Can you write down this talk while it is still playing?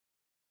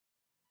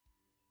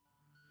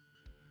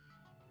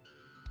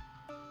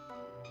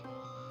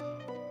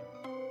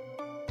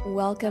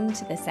Welcome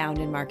to the Sound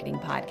in Marketing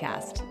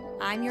Podcast.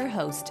 I'm your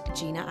host,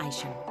 Gina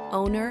Isham,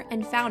 owner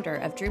and founder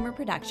of Dreamer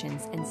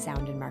Productions and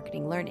Sound in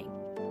Marketing Learning.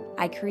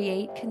 I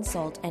create,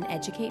 consult, and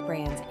educate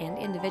brands and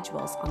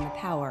individuals on the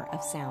power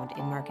of sound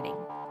in marketing.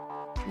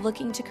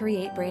 Looking to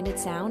create branded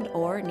sound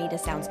or need a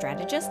sound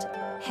strategist?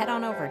 Head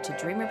on over to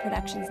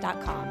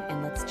dreamerproductions.com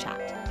and let's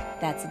chat.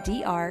 That's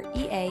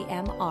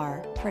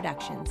DREAMR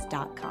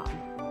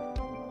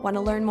Productions.com. Want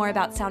to learn more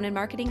about sound in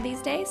marketing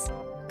these days?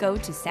 Go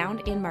to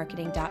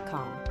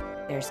soundinmarketing.com.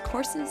 There's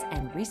courses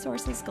and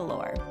resources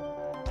galore.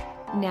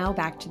 Now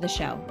back to the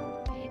show.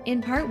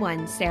 In part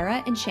one,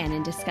 Sarah and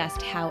Shannon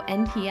discussed how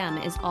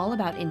NPM is all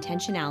about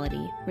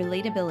intentionality,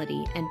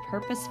 relatability, and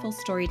purposeful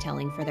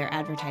storytelling for their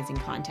advertising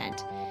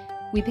content.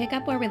 We pick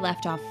up where we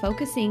left off,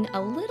 focusing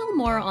a little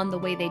more on the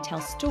way they tell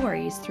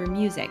stories through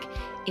music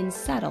in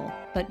subtle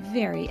but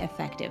very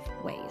effective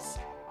ways.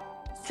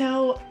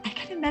 So I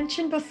kind of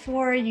mentioned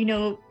before,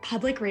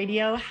 public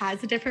radio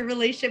has a different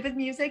relationship with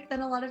music than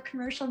a lot of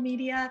commercial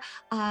media.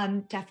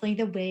 Definitely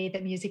the way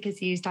that music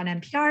is used on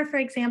NPR, for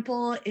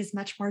example, is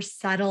much more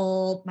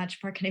subtle, much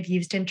more kind of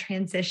used in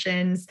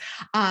transitions,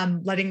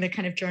 letting the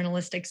kind of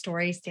journalistic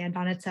story stand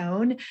on its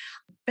own.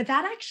 But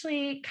that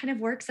actually kind of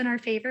works in our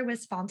favor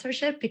with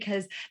sponsorship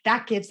because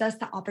that gives us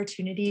the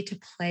opportunity to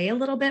play a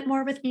little bit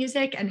more with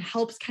music and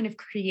helps kind of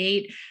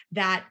create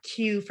that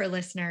cue for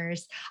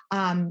listeners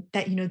that,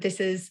 this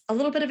is a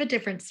little bit of a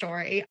different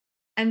story.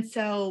 And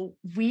so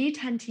we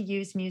tend to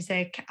use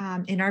music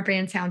in our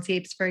brand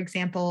soundscapes, for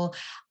example,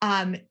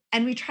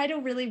 and we try to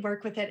really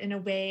work with it in a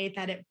way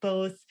that it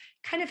both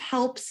kind of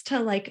helps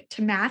to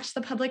match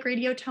the public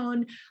radio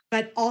tone,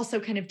 but also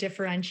kind of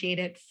differentiate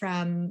it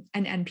from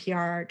an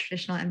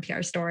traditional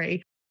NPR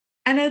story.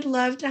 And I'd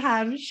love to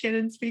have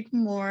Shannon speak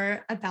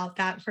more about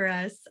that for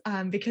us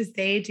because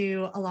they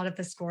do a lot of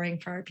the scoring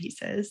for our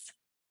pieces.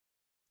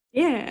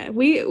 Yeah,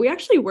 we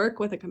actually work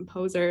with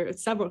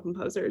several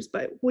composers,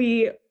 but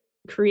we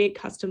create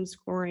custom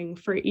scoring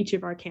for each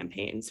of our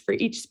campaigns, for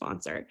each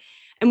sponsor.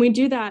 And we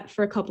do that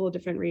for a couple of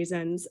different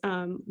reasons.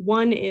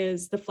 One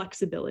is the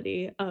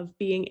flexibility of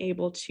being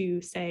able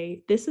to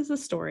say, this is a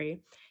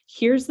story,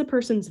 here's the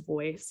person's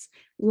voice,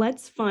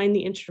 let's find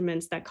the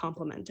instruments that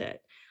complement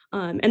it.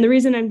 And the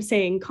reason I'm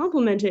saying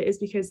complement it is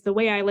because the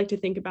way I like to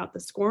think about the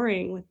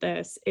scoring with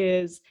this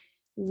is,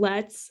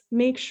 let's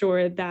make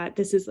sure that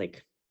this is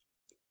like,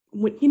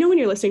 when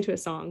you're listening to a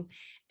song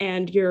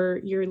and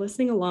you're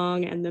listening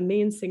along and the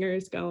main singer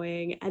is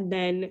going and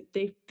then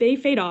they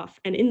fade off,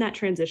 and in that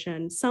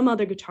transition some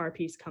other guitar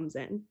piece comes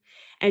in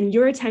and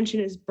your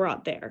attention is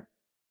brought there,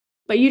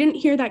 but you didn't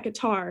hear that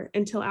guitar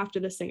until after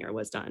the singer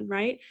was done,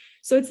 right?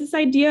 So it's this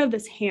idea of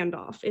this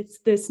handoff, it's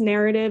this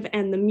narrative,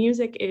 and the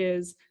music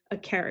is a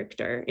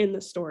character in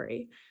the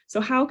story. So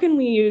how can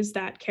we use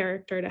that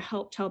character to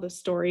help tell the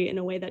story in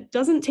a way that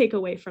doesn't take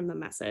away from the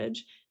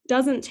message,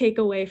 doesn't take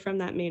away from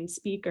that main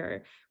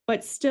speaker,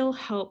 but still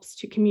helps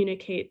to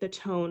communicate the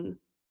tone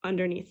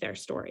underneath their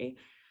story?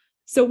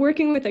 So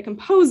working with a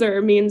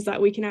composer means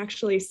that we can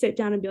actually sit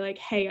down and be like,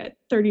 hey, at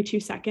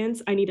 32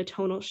 seconds, I need a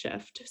tonal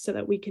shift so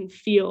that we can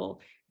feel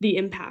the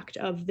impact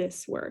of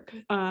this work.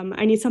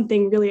 I need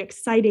something really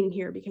exciting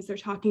here because they're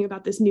talking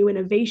about this new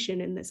innovation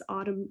in this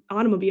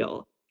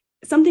automobile.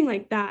 Something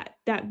like that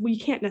we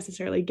can't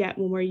necessarily get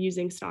when we're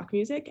using stock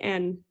music.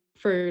 And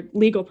for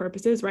legal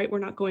purposes, right, we're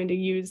not going to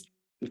use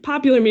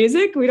popular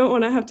music. We don't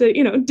want to have to,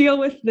 deal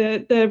with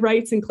the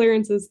rights and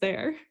clearances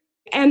there.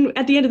 And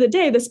at the end of the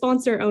day, the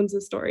sponsor owns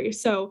the story.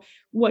 So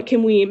what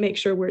can we make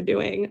sure we're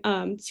doing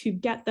to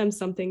get them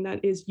something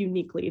that is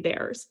uniquely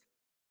theirs?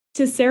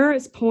 To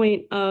Sarah's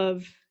point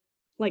of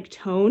like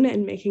tone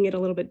and making it a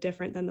little bit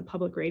different than the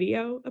public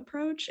radio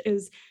approach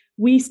is,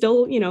 we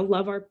still,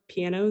 love our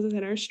pianos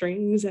and our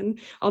strings and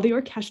all the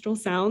orchestral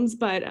sounds,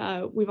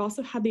 but we've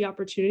also had the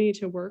opportunity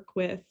to work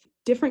with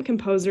different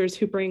composers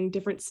who bring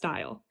different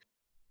style.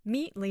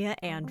 Meet Leah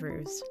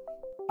Andrews.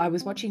 I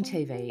was watching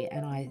TV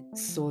and I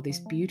saw this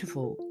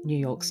beautiful New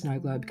York snow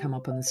globe come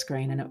up on the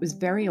screen, and it was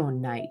very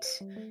ornate.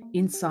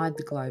 Inside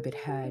the globe it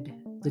had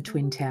the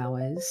Twin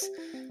Towers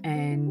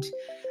and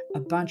a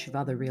bunch of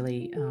other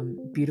really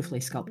beautifully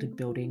sculpted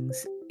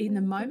buildings. In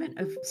the moment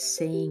of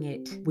seeing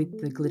it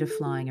with the glitter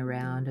flying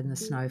around and the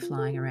snow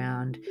flying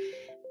around,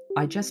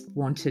 I just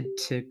wanted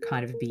to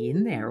kind of be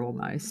in there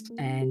almost,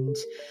 and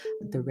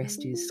the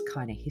rest is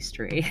kind of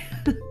history.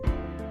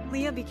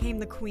 Leah became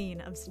the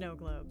queen of snow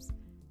globes,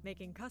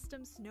 making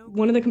custom snow globes.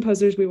 One of the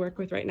composers we work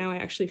with right now, I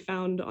actually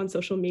found on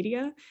social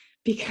media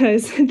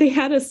because they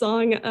had a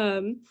song,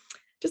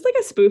 just like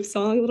a spoof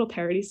song, a little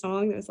parody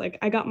song that was like,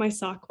 I got my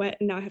sock wet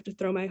and now I have to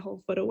throw my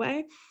whole foot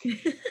away.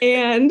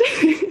 And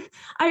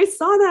I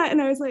saw that and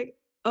I was like,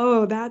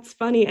 oh, that's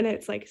funny. And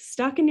it's like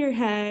stuck in your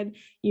head,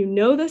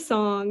 the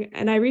song.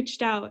 And I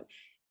reached out,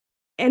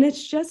 and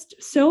it's just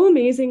so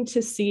amazing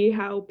to see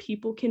how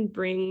people can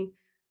bring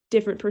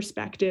different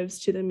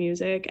perspectives to the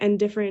music and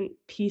different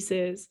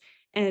pieces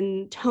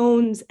and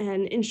tones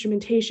and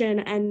instrumentation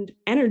and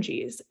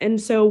energies.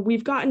 And so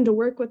we've gotten to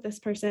work with this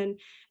person,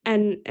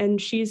 and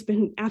she's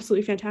been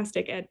absolutely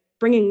fantastic at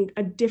bringing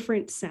a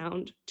different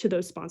sound to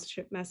those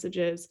sponsorship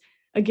messages.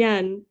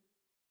 Again,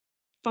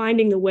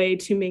 finding the way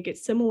to make it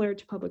similar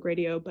to public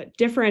radio, but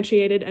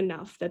differentiated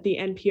enough that the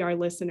NPR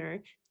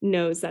listener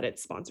knows that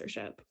it's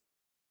sponsorship.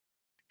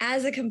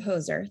 As a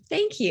composer,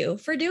 thank you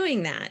for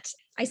doing that.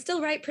 I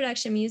still write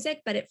production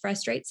music, but it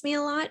frustrates me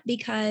a lot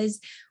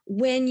because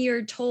when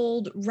you're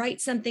told,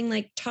 write something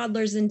like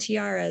Toddlers and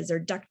Tiaras or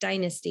Duck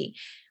Dynasty,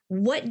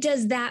 what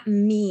does that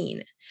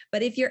mean?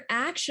 But if you're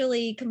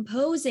actually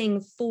composing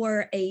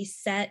for a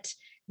set,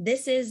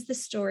 this is the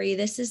story,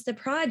 this is the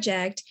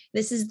project,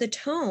 this is the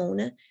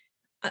tone,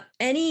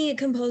 any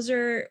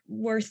composer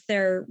worth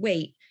their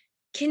weight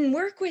can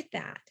work with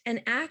that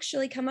and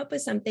actually come up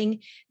with something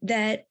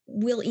that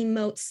will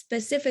emote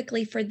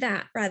specifically for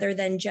that rather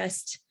than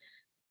just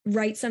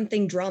write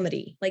something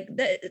dramedy. Like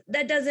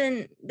that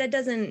doesn't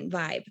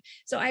vibe.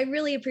 So I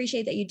really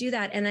appreciate that you do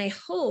that. And I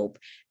hope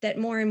that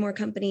more and more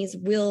companies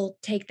will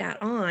take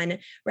that on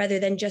rather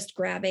than just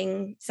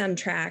grabbing some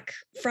track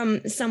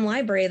from some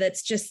library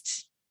that's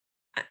just,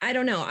 I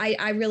don't know.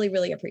 I really,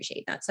 really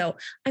appreciate that. So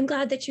I'm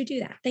glad that you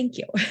do that. Thank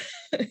you.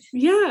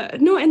 Yeah,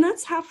 no, and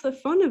that's half the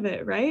fun of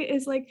it, right?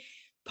 Is like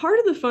part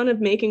of the fun of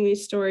making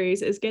these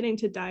stories is getting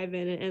to dive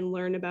in and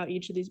learn about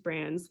each of these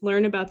brands,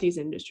 learn about these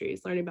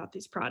industries, learn about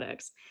these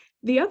products.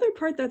 The other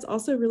part that's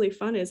also really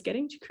fun is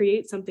getting to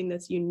create something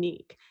that's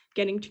unique,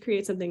 getting to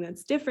create something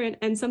that's different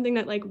and something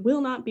that like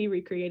will not be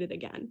recreated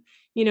again.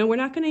 You know, we're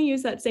not going to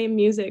use that same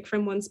music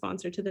from one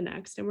sponsor to the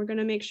next, and we're going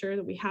to make sure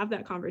that we have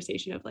that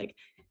conversation of like,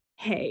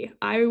 hey,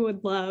 I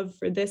would love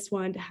for this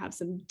one to have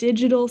some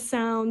digital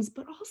sounds,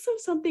 but also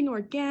something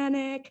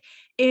organic.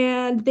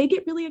 And they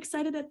get really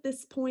excited at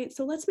this point.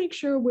 So let's make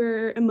sure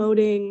we're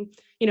emoting,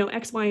 you know,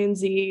 X, Y, and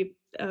Z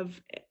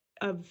of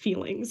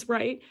feelings,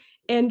 right?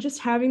 And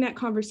just having that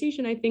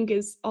conversation, I think,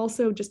 is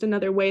also just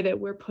another way that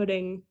we're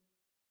putting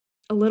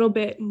a little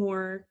bit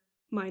more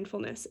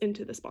mindfulness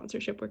into the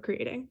sponsorship we're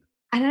creating.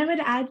 And I would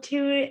add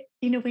to it,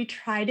 we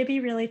try to be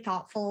really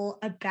thoughtful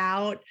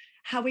about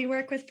how we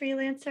work with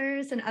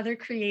freelancers and other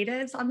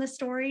creatives on the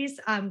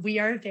stories. We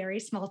are a very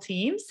small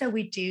team, so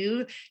we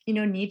do,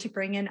 need to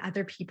bring in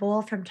other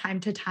people from time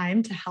to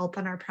time to help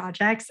on our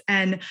projects.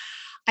 And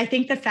I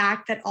think the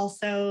fact that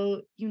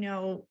also,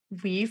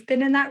 we've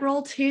been in that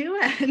role too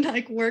and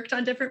like worked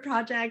on different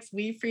projects,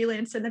 we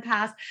freelanced in the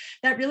past,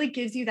 that really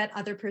gives you that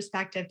other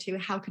perspective to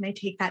how can I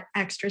take that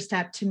extra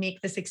step to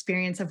make this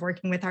experience of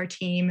working with our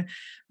team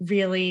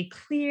really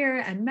clear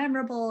and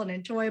memorable and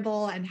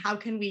enjoyable, and how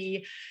can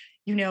we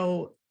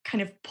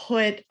kind of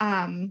put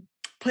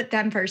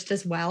them first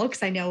as well.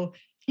 Because I know,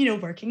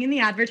 working in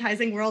the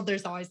advertising world,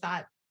 there's always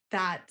that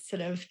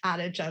sort of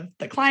adage of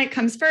the client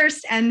comes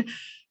first. And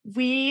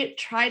we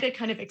try to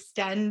kind of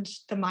extend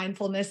the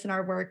mindfulness in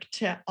our work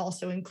to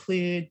also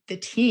include the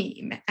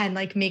team and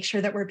like make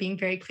sure that we're being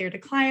very clear to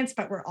clients,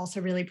 but we're also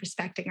really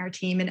respecting our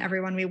team and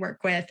everyone we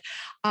work with,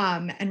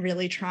 and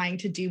really trying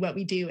to do what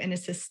we do in a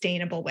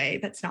sustainable way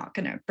that's not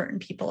going to burn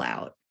people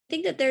out. I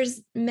think that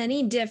there's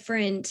many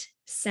different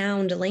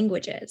sound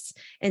languages.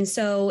 And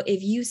so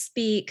if you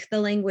speak the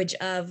language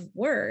of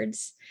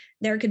words,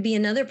 there could be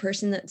another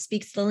person that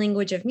speaks the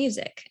language of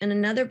music and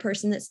another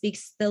person that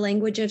speaks the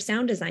language of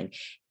sound design.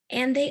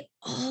 And they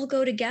all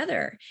go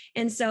together.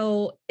 And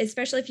so,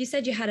 especially if you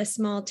said you had a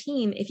small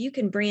team, if you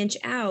can branch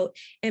out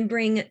and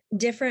bring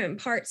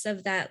different parts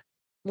of that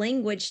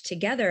language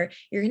together,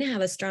 you're going to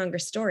have a stronger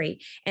story.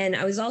 And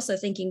I was also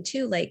thinking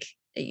too, like,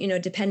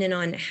 depending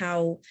on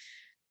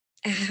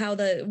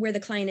where the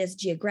client is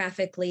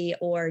geographically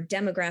or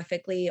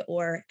demographically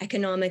or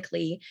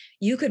economically,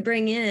 you could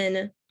bring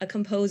in a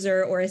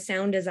composer or a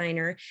sound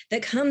designer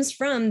that comes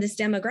from this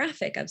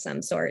demographic of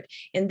some sort,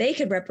 and they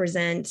could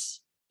represent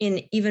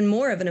in even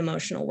more of an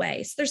emotional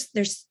way. So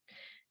there's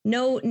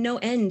no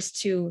end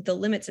to the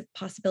limits of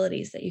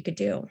possibilities that you could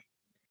do.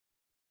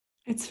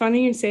 It's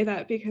funny you say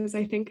that because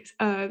I think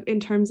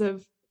in terms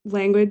of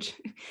language,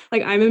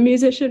 like I'm a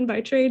musician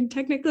by trade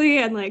technically,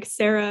 and like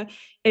Sarah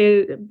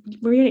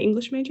were you an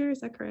English major?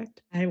 Is that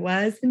correct? I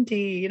was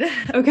indeed.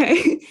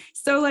 Okay.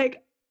 So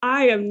like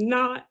I am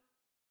not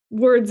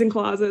words and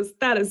clauses.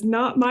 That is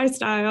not my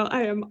style.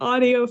 I am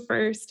audio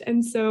first.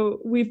 And so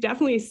we've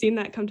definitely seen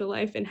that come to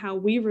life in how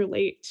we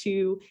relate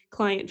to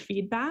client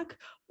feedback,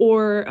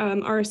 or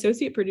our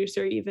associate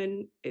producer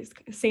even is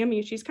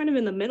Sammy. She's kind of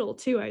in the middle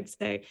too, I'd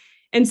say.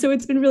 And so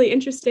it's been really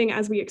interesting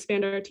as we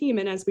expand our team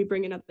and as we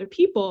bring in other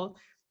people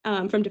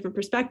from different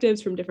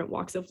perspectives, from different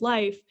walks of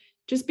life,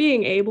 just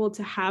being able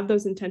to have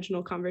those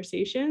intentional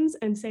conversations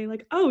and say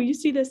like, oh, you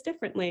see this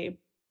differently.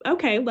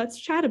 Okay, let's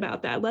chat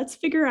about that. Let's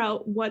figure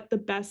out what the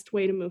best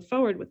way to move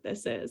forward with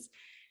this is.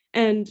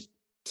 And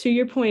to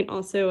your point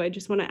also, I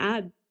just want to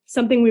add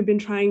something we've been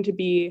trying to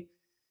be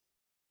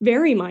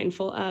very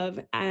mindful of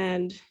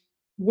and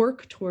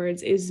work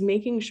towards is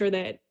making sure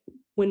that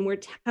when we're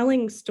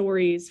telling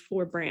stories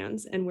for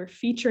brands and we're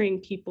featuring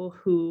people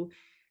who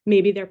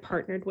maybe they're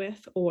partnered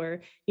with,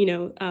 or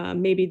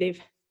maybe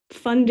they've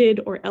funded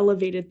or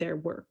elevated their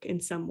work in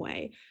some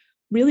way,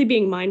 really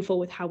being mindful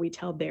with how we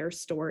tell their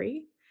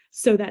story,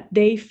 so that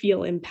they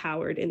feel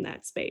empowered in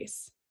that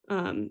space.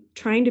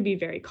 Trying to be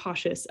very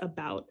cautious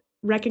about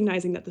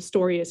recognizing that the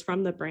story is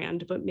from the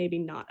brand, but maybe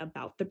not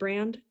about the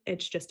brand.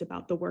 It's just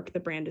about the work the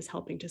brand is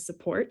helping to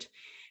support,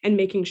 and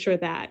making sure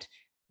that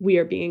we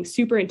are being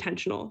super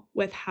intentional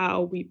with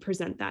how we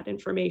present that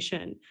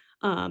information,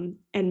 and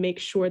make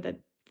sure that,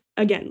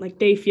 again, like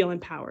they feel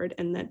empowered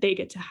and that they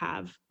get to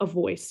have a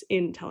voice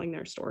in telling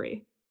their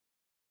story.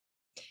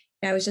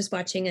 I was just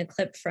watching a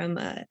clip from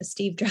a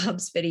Steve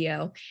Jobs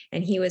video,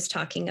 and he was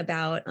talking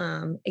about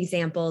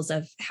examples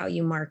of how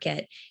you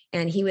market.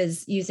 And he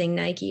was using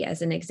Nike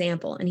as an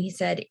example. And he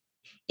said,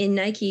 in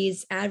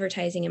Nike's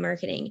advertising and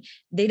marketing,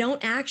 they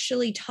don't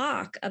actually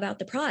talk about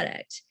the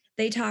product.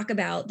 They talk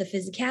about the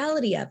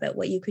physicality of it,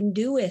 what you can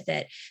do with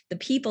it, the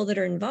people that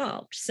are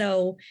involved.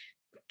 So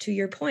to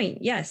your point,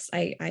 yes,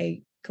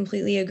 I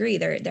completely agree.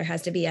 There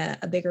has to be a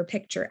bigger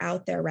picture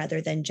out there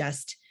rather than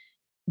just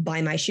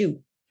buy my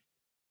shoe.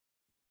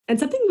 And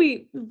something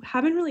we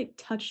haven't really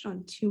touched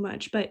on too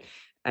much, but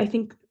I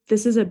think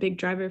this is a big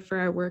driver for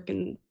our work,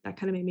 and that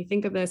kind of made me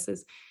think of this,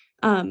 is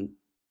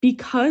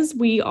because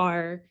we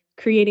are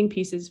creating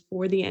pieces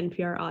for the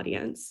NPR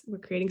audience, we're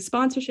creating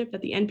sponsorship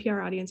that the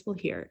NPR audience will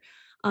hear.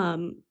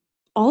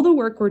 All the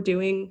work we're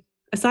doing,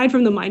 aside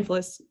from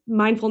the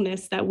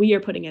mindfulness that we are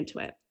putting into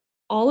it,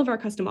 all of our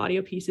custom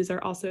audio pieces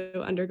are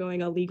also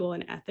undergoing a legal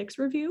and ethics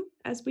review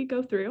as we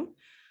go through.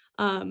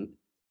 And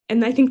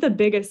I think the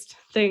biggest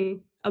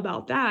thing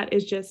about that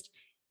is just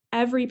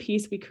every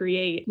piece we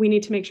create, we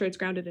need to make sure it's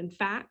grounded in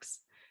facts,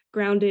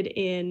 grounded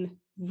in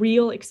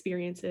real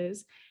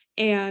experiences,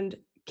 and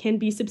can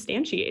be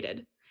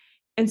substantiated.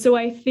 And so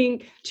I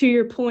think, to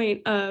your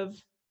point of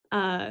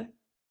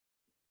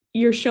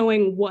you're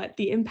showing what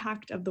the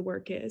impact of the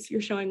work is, you're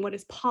showing what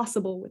is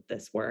possible with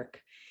this work.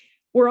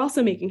 We're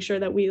also making sure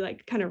that we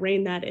like kind of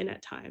rein that in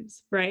at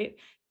times, right?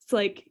 It's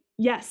like,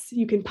 yes,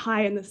 you can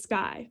pie in the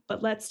sky,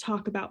 but let's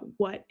talk about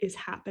what is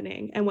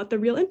happening and what the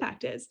real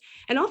impact is.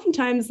 And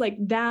oftentimes, like,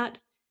 that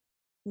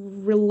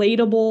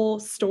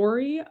relatable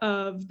story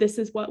of this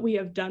is what we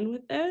have done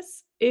with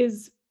this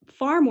is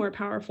far more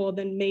powerful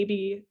than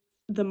maybe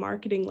the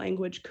marketing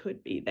language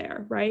could be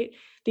there, right?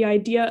 The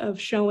idea of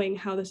showing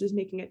how this is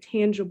making a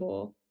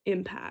tangible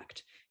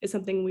impact is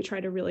something we try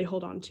to really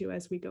hold on to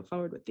as we go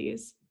forward with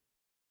these.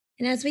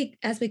 And as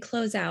we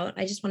close out,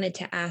 I just wanted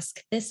to ask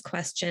this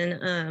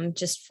question,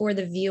 just for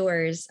the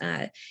viewers.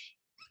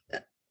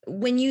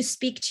 When you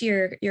speak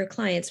to your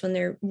clients, when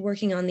they're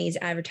working on these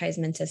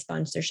advertisements as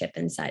sponsorship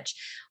and such,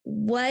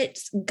 what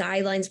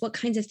guidelines, what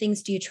kinds of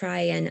things do you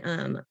try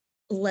and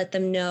let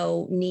them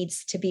know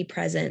needs to be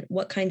present?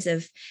 What kinds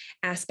of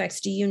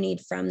aspects do you need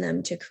from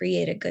them to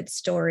create a good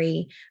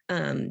story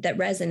that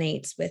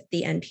resonates with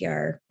the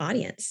NPR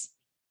audience?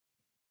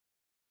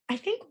 I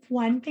think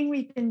one thing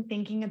we've been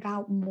thinking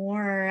about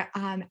more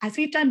as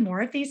we've done more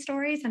of these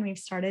stories and we've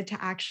started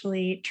to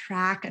actually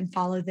track and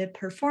follow the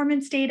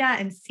performance data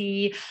and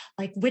see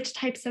like which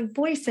types of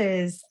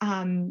voices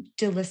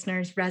do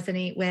listeners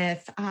resonate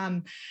with.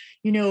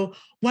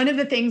 One of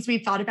the things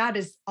we've thought about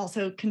is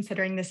also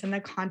considering this in the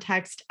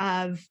context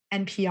of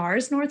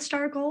NPR's North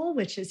Star goal,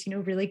 which is,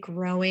 really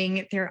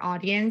growing their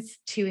audience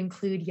to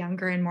include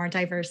younger and more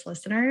diverse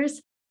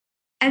listeners.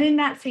 And in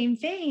that same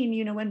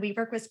vein, when we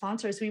work with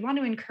sponsors, we want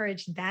to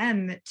encourage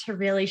them to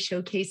really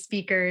showcase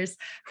speakers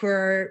who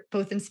are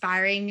both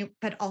inspiring,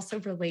 but also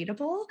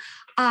relatable.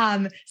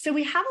 So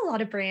we have a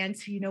lot of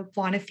brands who,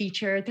 want to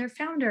feature their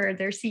founder,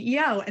 their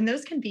CEO, and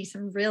those can be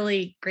some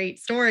really great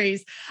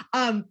stories.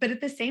 But at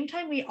the same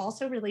time, we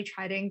also really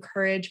try to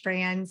encourage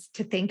brands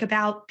to think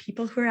about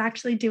people who are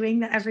actually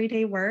doing the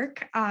everyday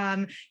work,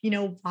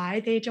 why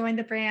they joined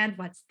the brand,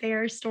 what's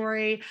their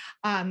story,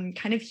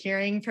 kind of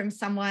hearing from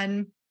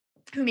someone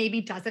who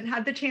maybe doesn't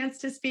have the chance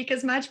to speak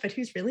as much, but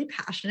who's really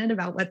passionate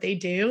about what they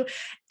do.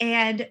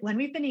 And when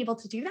we've been able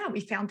to do that, we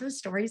found those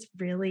stories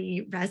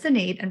really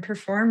resonate and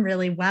perform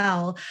really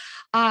well.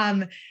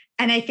 And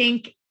I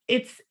think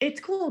it's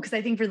cool because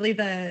I think really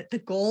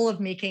the goal of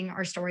making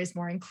our stories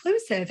more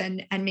inclusive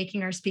and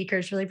making our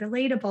speakers really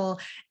relatable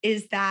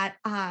is that,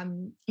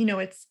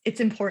 it's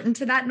important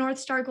to that North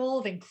Star goal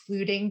of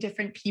including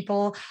different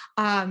people,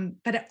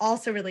 but it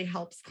also really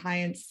helps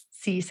clients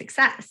see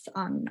success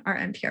on our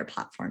NPR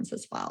platforms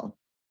as well.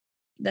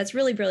 That's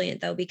really brilliant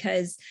though,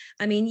 because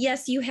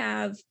yes, you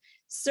have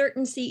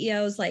certain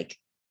CEOs like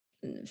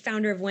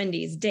founder of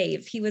Wendy's,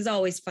 Dave, he was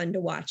always fun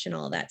to watch and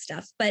all that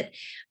stuff. But,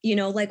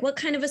 what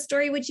kind of a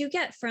story would you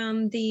get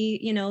from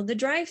the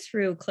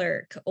drive-through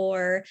clerk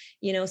or,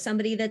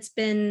 somebody that's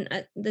been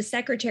the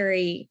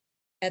secretary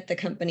at the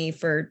company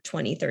for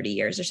 20, 30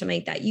 years or something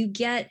like that? You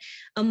get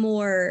a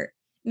more,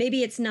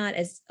 maybe it's not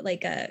as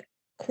like a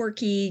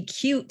quirky,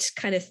 cute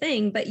kind of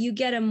thing, but you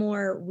get a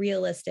more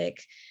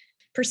realistic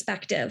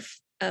perspective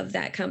of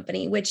that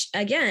company, which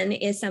again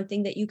is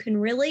something that you can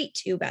relate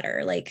to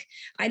better. Like,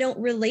 I don't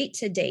relate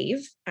to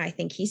Dave. I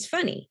think he's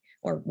funny,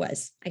 or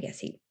was. I guess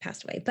he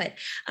passed away. But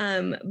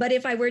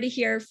if I were to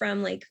hear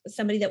from like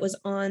somebody that was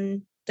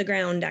on the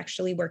ground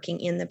actually working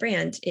in the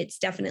brand, it's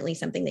definitely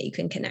something that you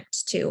can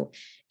connect to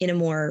in a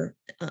more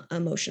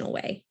emotional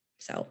way.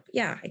 So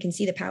yeah, I can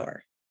see the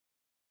power.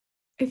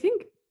 I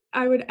think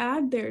I would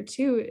add there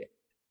too,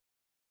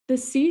 the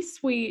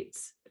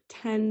C-suites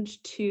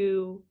tend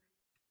to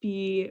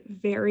be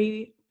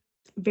very,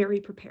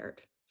 very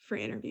prepared for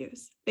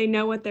interviews. They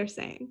know what they're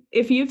saying.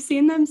 If you've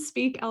seen them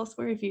speak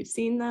elsewhere, if you've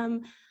seen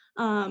them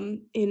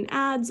in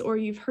ads or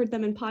you've heard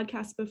them in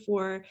podcasts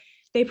before,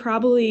 they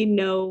probably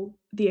know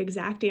the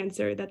exact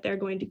answer that they're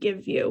going to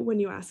give you when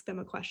you ask them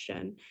a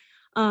question.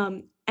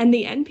 And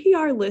the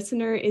NPR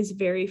listener is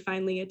very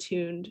finely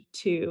attuned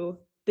to,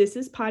 this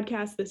is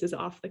podcast, this is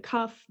off the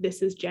cuff,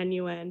 this is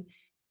genuine,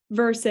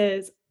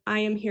 versus I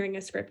am hearing a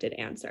scripted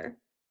answer.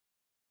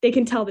 They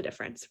can tell the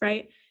difference,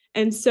 right?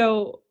 And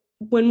so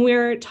when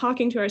we're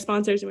talking to our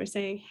sponsors and we're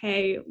saying,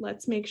 hey,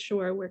 let's make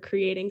sure we're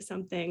creating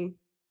something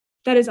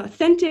that is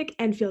authentic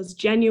and feels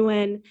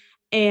genuine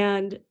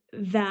and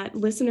that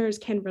listeners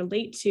can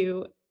relate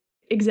to,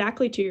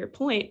 exactly to your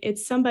point,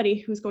 it's somebody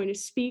who's going to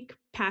speak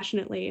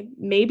passionately,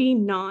 maybe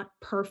not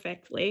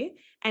perfectly,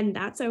 and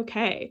that's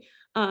okay.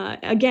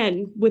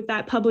 Again, with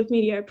that public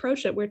media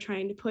approach that we're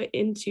trying to put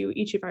into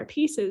each of our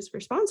pieces for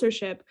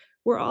sponsorship,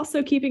 we're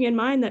also keeping in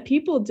mind that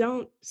people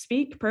don't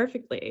speak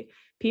perfectly.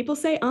 People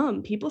say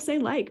people say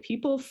like,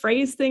 people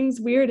phrase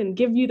things weird and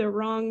give you the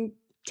wrong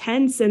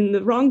tense and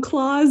the wrong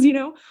clause,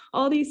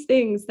 all these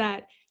things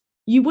that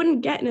you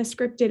wouldn't get in a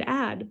scripted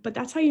ad, but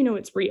that's how you know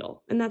it's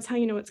real. And that's how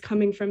you know it's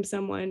coming from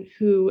someone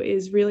who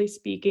is really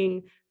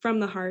speaking from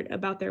the heart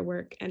about their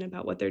work and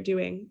about what they're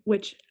doing,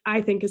 which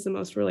I think is the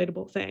most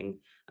relatable thing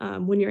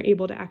when you're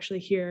able to actually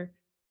hear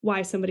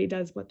why somebody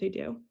does what they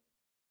do.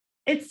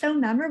 It's so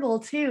memorable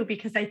too,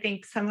 because I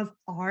think some of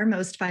our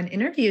most fun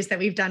interviews that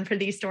we've done for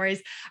these stories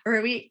are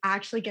where we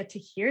actually get to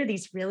hear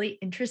these really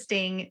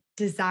interesting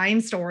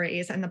design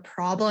stories and the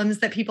problems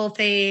that people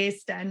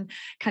faced and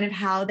kind of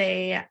how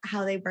they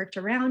worked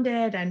around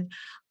it. And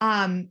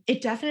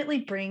it definitely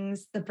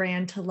brings the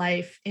brand to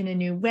life in a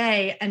new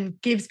way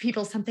and gives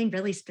people something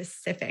really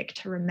specific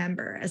to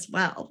remember as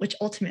well, which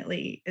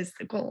ultimately is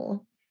the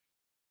goal.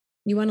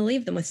 You want to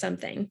leave them with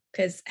something,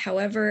 because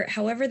however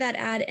that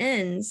ad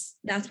ends,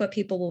 that's what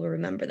people will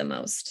remember the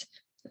most.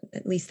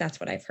 At least that's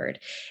what I've heard.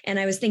 And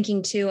I was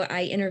thinking too,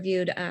 I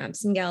interviewed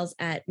some gals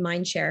at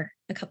Mindshare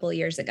a couple of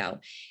years ago,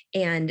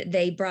 and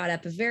they brought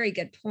up a very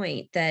good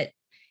point that,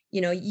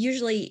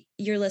 usually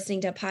you're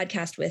listening to a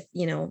podcast with,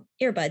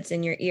 earbuds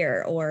in your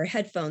ear or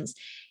headphones,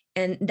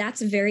 and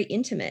that's very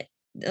intimate.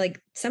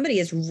 Like somebody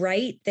is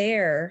right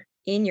there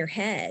in your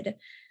head.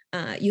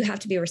 You have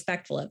to be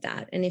respectful of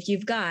that. And if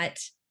you've got,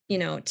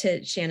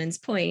 to Shannon's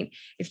point,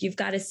 if you've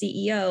got a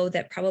CEO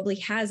that probably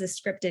has a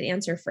scripted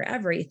answer for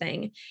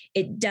everything,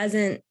 it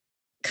doesn't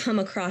come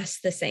across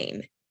the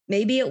same.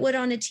 Maybe it would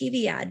on a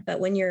TV ad, but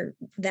when you're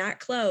that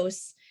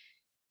close,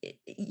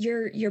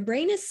 your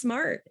brain is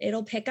smart.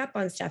 It'll pick up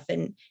on stuff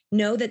and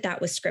know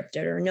that was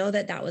scripted or know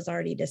that was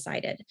already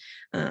decided.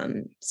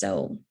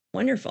 So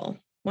wonderful,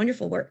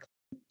 wonderful work.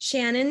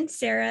 Shannon,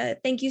 Sarah,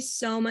 thank you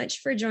so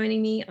much for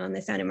joining me on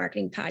the Sound in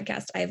Marketing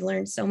podcast. I've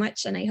learned so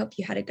much and I hope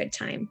you had a good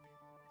time.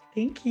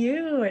 Thank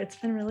you. It's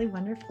been really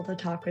wonderful to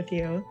talk with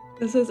you.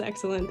 This was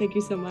excellent. Thank you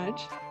so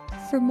much.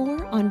 For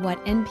more on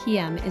what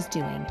NPM is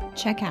doing,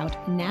 check out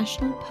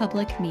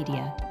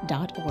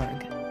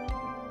nationalpublicmedia.org.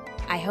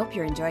 I hope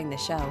you're enjoying the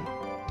show.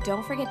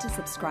 Don't forget to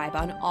subscribe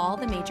on all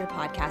the major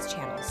podcast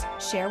channels,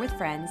 share with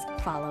friends,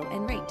 follow,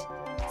 and rate.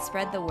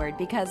 Spread the word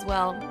because,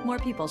 well, more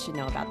people should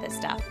know about this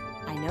stuff.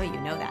 I know you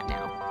know that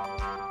now.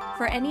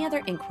 For any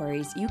other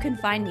inquiries, you can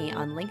find me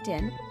on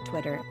LinkedIn,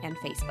 Twitter, and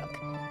Facebook.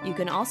 You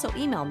can also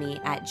email me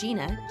at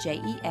Jeanna,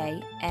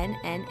 Jeanna,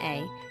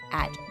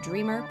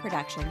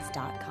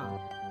 @dreamerproductions.com.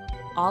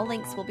 All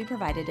links will be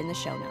provided in the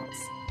show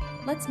notes.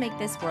 Let's make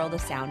this world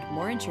of sound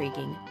more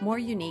intriguing, more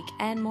unique,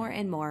 and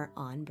more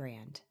on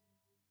brand.